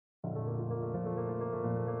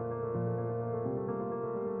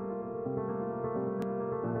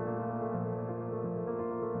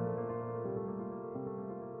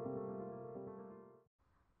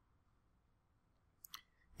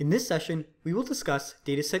In this session, we will discuss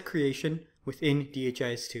dataset creation within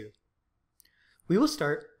DHIS2. We will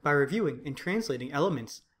start by reviewing and translating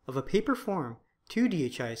elements of a paper form to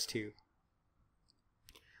DHIS2.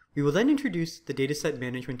 We will then introduce the Dataset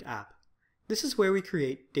Management app. This is where we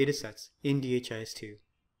create datasets in DHIS2.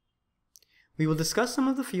 We will discuss some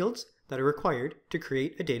of the fields that are required to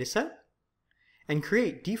create a dataset and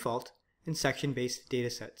create default and section-based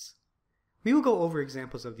datasets. We will go over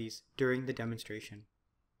examples of these during the demonstration.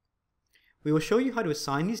 We will show you how to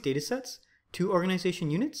assign these datasets to organization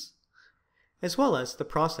units, as well as the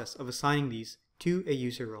process of assigning these to a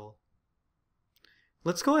user role.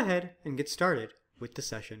 Let's go ahead and get started with the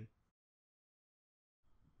session.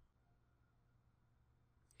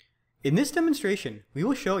 In this demonstration, we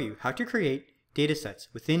will show you how to create datasets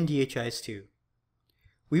within DHIS2.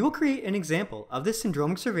 We will create an example of this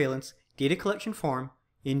syndromic surveillance data collection form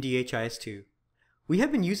in DHIS2. We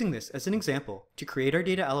have been using this as an example to create our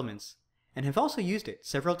data elements and have also used it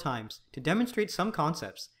several times to demonstrate some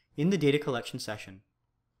concepts in the data collection session.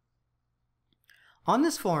 On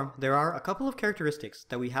this form, there are a couple of characteristics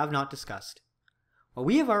that we have not discussed. While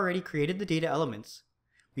we have already created the data elements,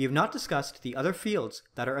 we have not discussed the other fields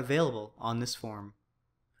that are available on this form.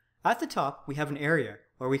 At the top, we have an area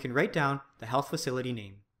where we can write down the health facility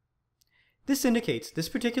name. This indicates this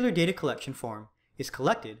particular data collection form is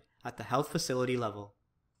collected at the health facility level.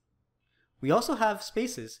 We also have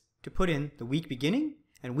spaces to put in the week beginning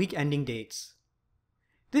and week ending dates.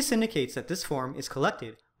 This indicates that this form is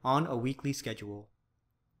collected on a weekly schedule.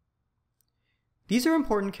 These are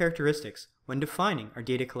important characteristics when defining our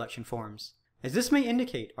data collection forms, as this may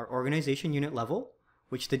indicate our organization unit level,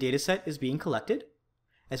 which the dataset is being collected,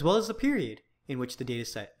 as well as the period in which the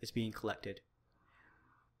dataset is being collected.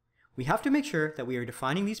 We have to make sure that we are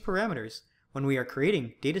defining these parameters when we are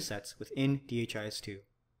creating datasets within DHIS2.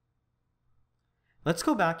 Let's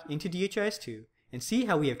go back into DHIS2 and see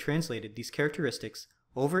how we have translated these characteristics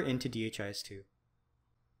over into DHIS2.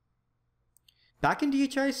 Back in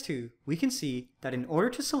DHIS2, we can see that in order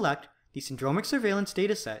to select the syndromic surveillance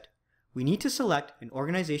dataset, we need to select an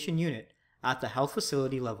organization unit at the health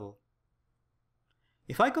facility level.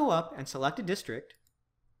 If I go up and select a district,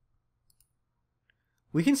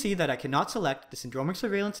 we can see that I cannot select the syndromic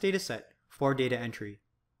surveillance dataset for data entry.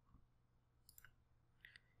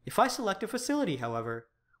 If I select a facility, however,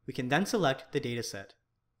 we can then select the dataset.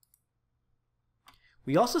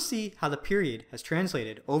 We also see how the period has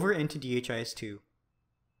translated over into DHIS2.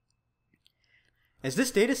 As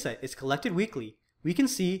this dataset is collected weekly, we can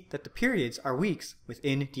see that the periods are weeks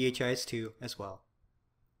within DHIS2 as well.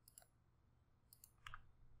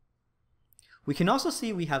 We can also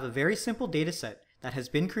see we have a very simple dataset that has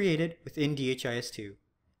been created within DHIS2.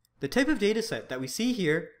 The type of dataset that we see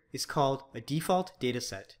here is called a default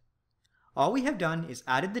dataset. All we have done is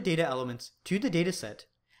added the data elements to the dataset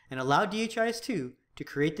and allowed DHIS2 to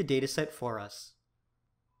create the dataset for us.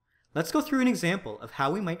 Let's go through an example of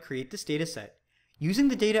how we might create this dataset using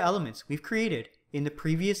the data elements we've created in the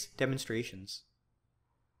previous demonstrations.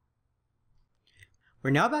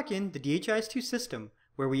 We're now back in the DHIS2 system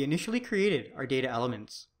where we initially created our data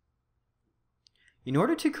elements. In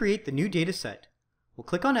order to create the new dataset, we'll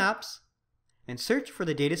click on Apps and search for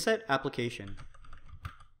the dataset application.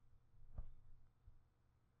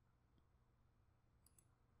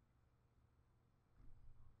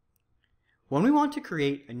 When we want to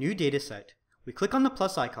create a new dataset, we click on the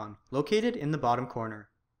plus icon located in the bottom corner.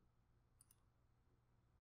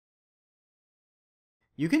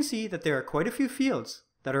 You can see that there are quite a few fields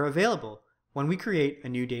that are available when we create a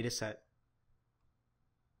new dataset.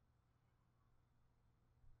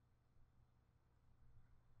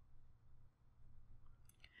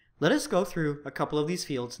 Let us go through a couple of these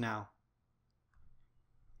fields now.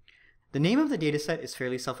 The name of the dataset is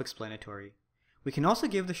fairly self-explanatory. We can also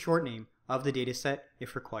give the short name of the dataset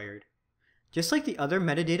if required. Just like the other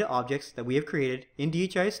metadata objects that we have created in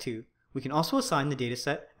DHIS2, we can also assign the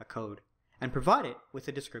dataset a code and provide it with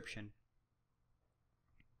a description.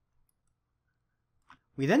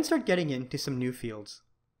 We then start getting into some new fields.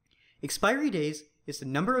 Expiry days is the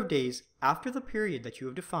number of days after the period that you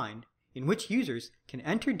have defined in which users can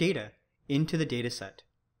enter data into the dataset.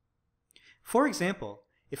 For example,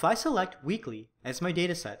 if I select weekly as my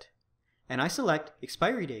dataset, and I select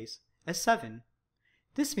expiry days as 7,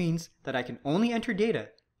 this means that I can only enter data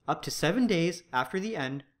up to 7 days after the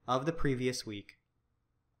end of the previous week.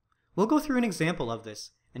 We'll go through an example of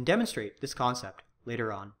this and demonstrate this concept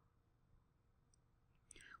later on.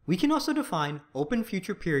 We can also define open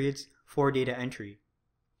future periods for data entry.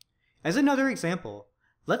 As another example,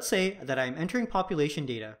 let's say that I am entering population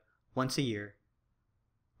data once a year.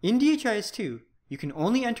 In DHIS2, you can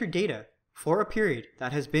only enter data for a period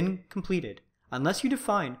that has been completed unless you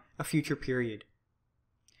define a future period.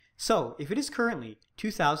 So, if it is currently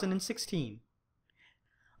 2016,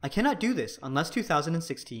 I cannot do this unless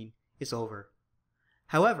 2016 is over.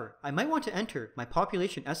 However, I might want to enter my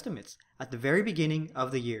population estimates at the very beginning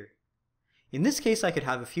of the year. In this case, I could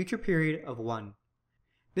have a future period of 1.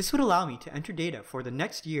 This would allow me to enter data for the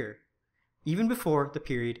next year, even before the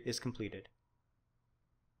period is completed.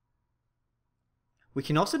 We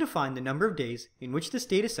can also define the number of days in which this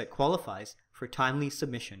dataset qualifies for timely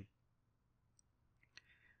submission.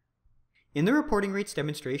 In the reporting rates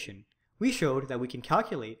demonstration, we showed that we can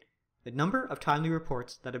calculate the number of timely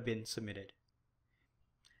reports that have been submitted.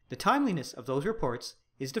 The timeliness of those reports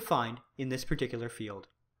is defined in this particular field.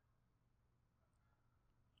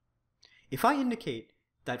 If I indicate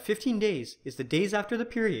that 15 days is the days after the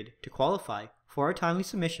period to qualify for our timely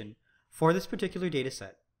submission for this particular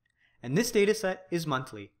dataset, and this dataset is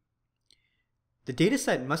monthly, the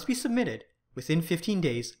dataset must be submitted within 15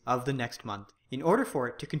 days of the next month in order for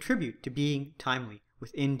it to contribute to being timely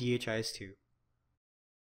within DHIS2.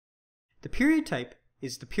 The period type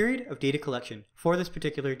is the period of data collection for this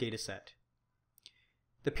particular dataset.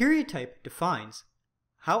 The period type defines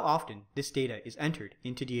how often this data is entered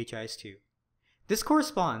into DHIS2. This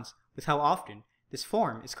corresponds with how often this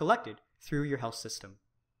form is collected through your health system.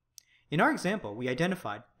 In our example, we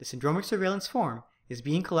identified the syndromic surveillance form is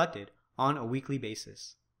being collected on a weekly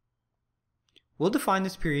basis. We'll define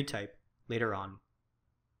this period type later on.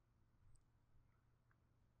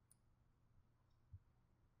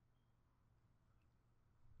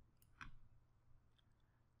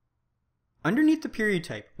 Underneath the period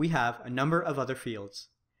type, we have a number of other fields: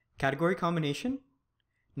 category combination,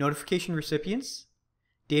 notification recipients,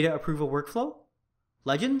 data approval workflow,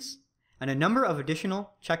 legends, and a number of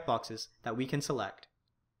additional checkboxes that we can select.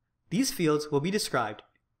 These fields will be described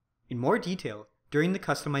in more detail during the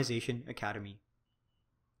Customization Academy.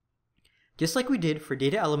 Just like we did for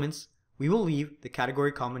data elements, we will leave the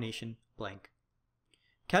category combination blank.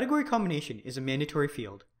 Category combination is a mandatory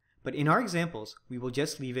field, but in our examples, we will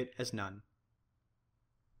just leave it as none.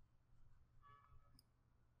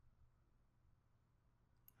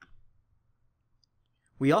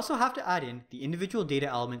 We also have to add in the individual data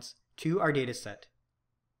elements to our dataset.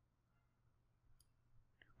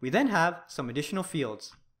 We then have some additional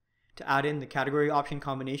fields to add in the category option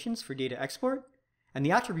combinations for data export and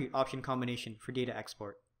the attribute option combination for data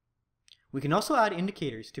export. We can also add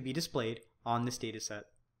indicators to be displayed on this dataset.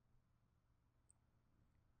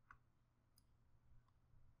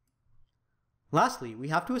 Lastly, we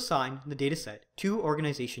have to assign the dataset to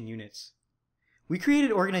organization units. We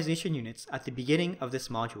created organization units at the beginning of this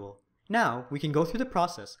module. Now we can go through the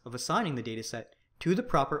process of assigning the dataset to the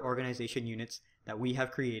proper organization units that we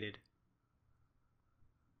have created.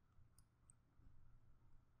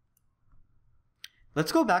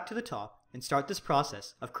 Let's go back to the top and start this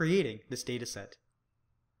process of creating this dataset.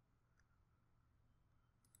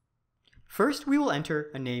 First, we will enter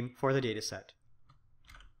a name for the dataset.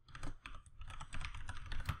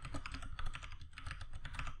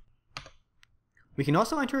 We can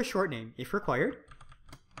also enter a short name if required,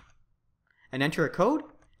 and enter a code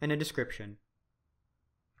and a description.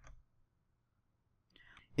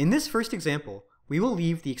 In this first example, we will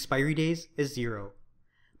leave the expiry days as 0.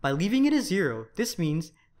 By leaving it as 0, this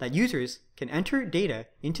means that users can enter data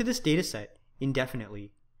into this dataset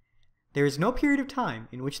indefinitely. There is no period of time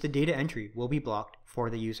in which the data entry will be blocked for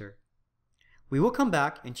the user. We will come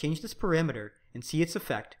back and change this parameter and see its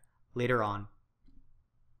effect later on.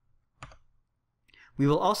 We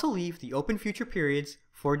will also leave the open future periods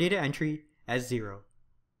for data entry as 0.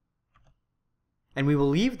 And we will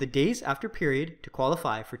leave the days after period to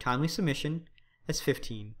qualify for timely submission as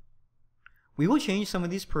 15. We will change some of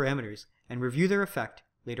these parameters and review their effect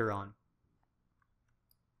later on.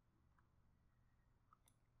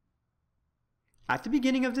 At the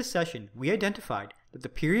beginning of this session, we identified that the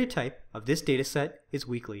period type of this dataset is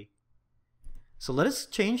weekly. So let us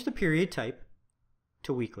change the period type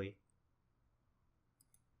to weekly.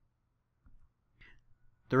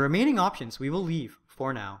 The remaining options we will leave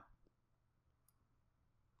for now.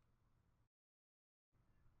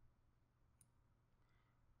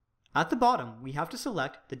 At the bottom, we have to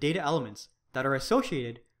select the data elements that are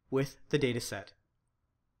associated with the dataset.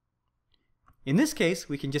 In this case,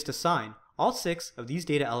 we can just assign all 6 of these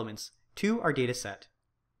data elements to our dataset.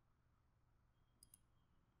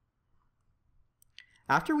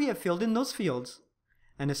 After we have filled in those fields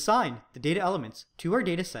and assigned the data elements to our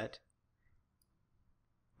dataset,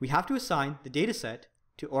 we have to assign the dataset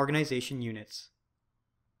to organization units.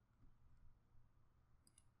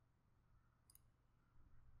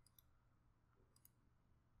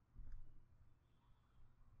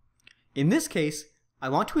 In this case, I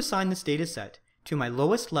want to assign this dataset to my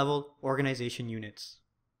lowest level organization units.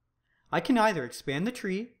 I can either expand the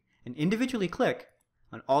tree and individually click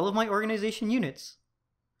on all of my organization units,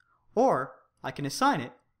 or I can assign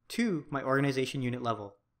it to my organization unit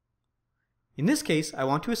level. In this case, I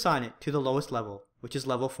want to assign it to the lowest level, which is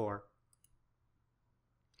level 4.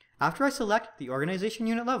 After I select the organization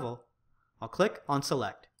unit level, I'll click on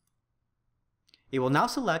Select. It will now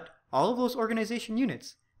select all of those organization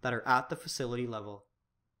units that are at the facility level.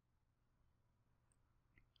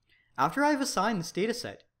 After I have assigned this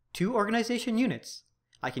dataset to organization units,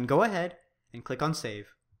 I can go ahead and click on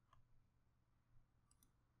Save.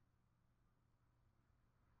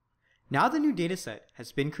 Now the new dataset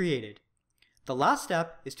has been created. The last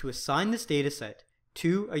step is to assign this dataset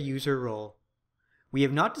to a user role. We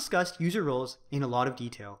have not discussed user roles in a lot of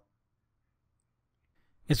detail.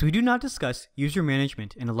 As we do not discuss user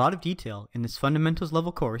management in a lot of detail in this fundamentals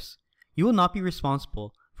level course, you will not be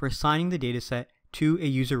responsible for assigning the dataset to a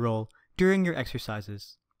user role during your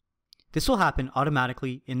exercises. This will happen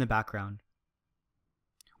automatically in the background.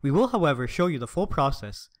 We will, however, show you the full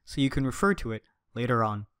process so you can refer to it later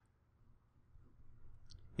on.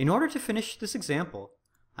 In order to finish this example,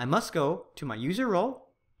 I must go to my user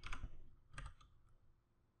role.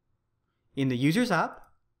 In the Users app,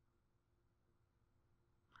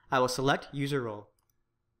 I will select User Role.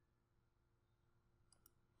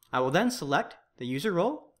 I will then select the user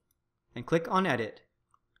role and click on Edit.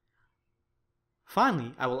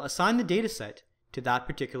 Finally, I will assign the dataset to that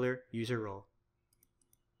particular user role.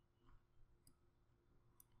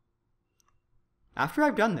 After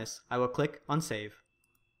I've done this, I will click on Save.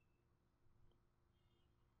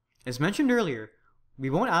 As mentioned earlier, we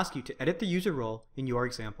won't ask you to edit the user role in your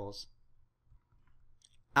examples.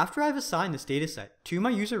 After I've assigned this dataset to my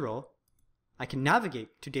user role, I can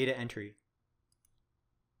navigate to data entry.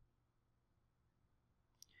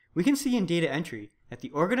 We can see in data entry that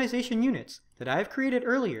the organization units that I have created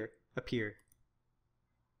earlier appear.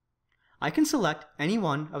 I can select any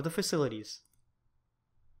one of the facilities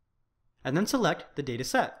and then select the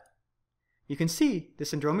dataset. You can see the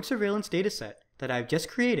syndromic surveillance dataset that I've just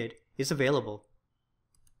created is available.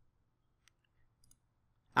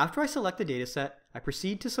 After I select the dataset, I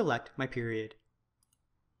proceed to select my period.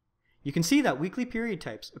 You can see that weekly period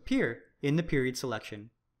types appear in the period selection.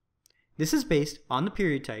 This is based on the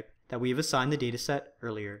period type that we have assigned the dataset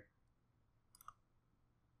earlier.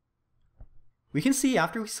 We can see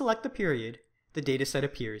after we select the period, the dataset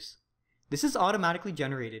appears. This is automatically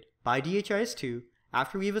generated by DHIS2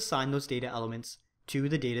 after we have assigned those data elements to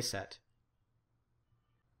the dataset.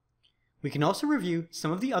 We can also review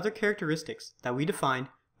some of the other characteristics that we defined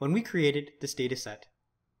when we created this dataset.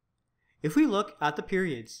 If we look at the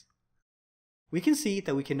periods, we can see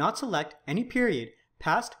that we cannot select any period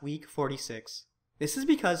past week 46. This is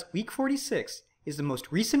because week 46 is the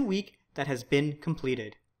most recent week that has been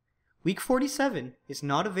completed. Week 47 is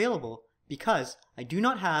not available because I do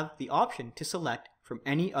not have the option to select from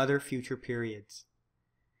any other future periods.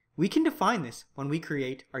 We can define this when we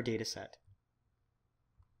create our dataset.